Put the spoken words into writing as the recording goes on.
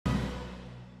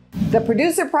The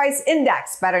Producer Price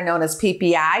Index, better known as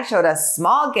PPI, showed a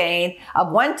small gain of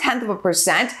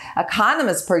 0.1%.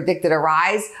 Economists predicted a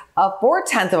rise of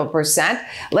 0.4%.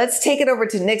 Let's take it over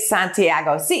to Nick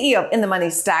Santiago, CEO of In the Money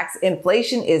Stocks.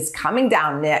 Inflation is coming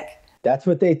down, Nick. That's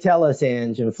what they tell us,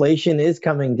 Ange. Inflation is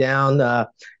coming down.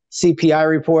 CPI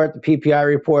report, the PPI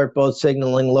report, both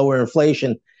signaling lower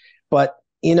inflation. But,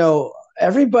 you know,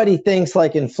 everybody thinks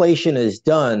like inflation is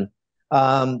done.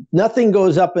 Nothing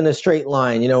goes up in a straight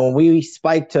line. You know, when we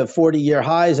spiked to 40-year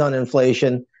highs on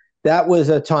inflation, that was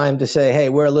a time to say, hey,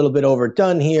 we're a little bit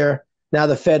overdone here. Now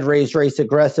the Fed raised rates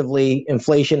aggressively.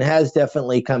 Inflation has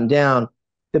definitely come down.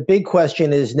 The big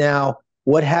question is now,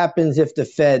 what happens if the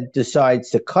Fed decides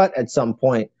to cut at some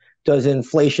point? Does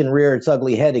inflation rear its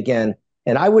ugly head again?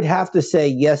 And I would have to say,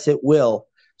 yes, it will.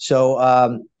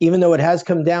 So even though it has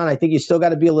come down, I think you still got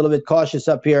to be a little bit cautious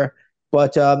up here.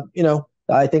 But, you know,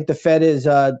 I think the Fed has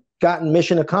gotten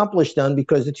mission accomplished done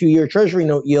because the 2-year Treasury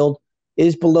note yield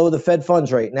is below the Fed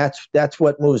funds rate. And that's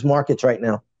what moves markets right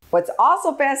now. What's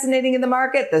also fascinating in the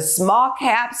market, the small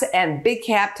caps and big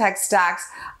cap tech stocks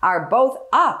are both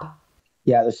up.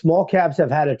 Yeah, the small caps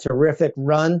have had a terrific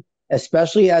run,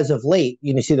 especially as of late.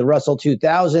 You can see the Russell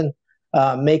 2000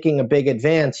 making a big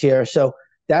advance here. So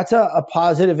that's a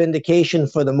positive indication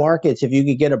for the markets. If you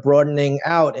could get a broadening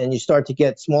out and you start to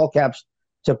get small caps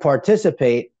to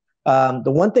participate. The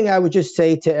one thing I would just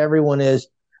say to everyone is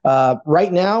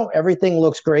right now, everything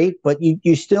looks great, but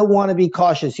you still want to be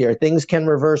cautious here. Things can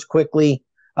reverse quickly.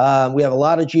 We have a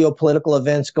lot of geopolitical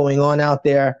events going on out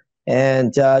there,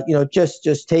 and you know,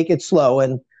 just take it slow.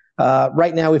 And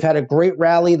right now, we've had a great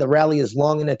rally. The rally is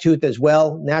long in the tooth as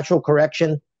well. Natural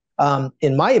correction,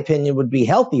 in my opinion, would be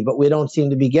healthy, but we don't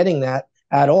seem to be getting that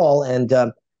at all. And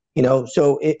you know,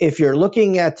 so if you're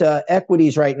looking at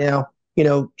equities right now, you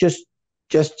know, just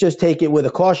take it with a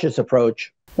cautious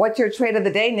approach. What's your trade of the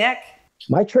day, Nick?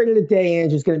 My trade of the day,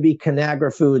 Ange, is going to be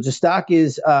Conagra Foods. The stock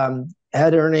is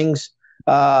had earnings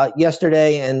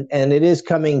yesterday, and it is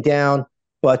coming down.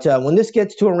 But when this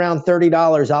gets to around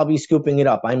 $30, I'll be scooping it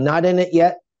up. I'm not in it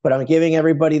yet, but I'm giving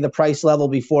everybody the price level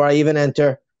before I even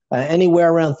enter.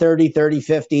 Anywhere around 30,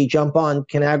 50, jump on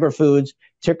Conagra Foods,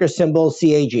 ticker symbol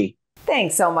CAG.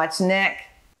 Thanks so much, Nick.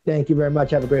 Thank you very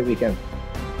much. Have a great weekend.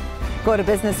 Go to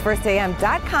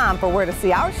businessfirstam.com for where to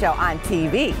see our show on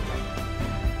TV.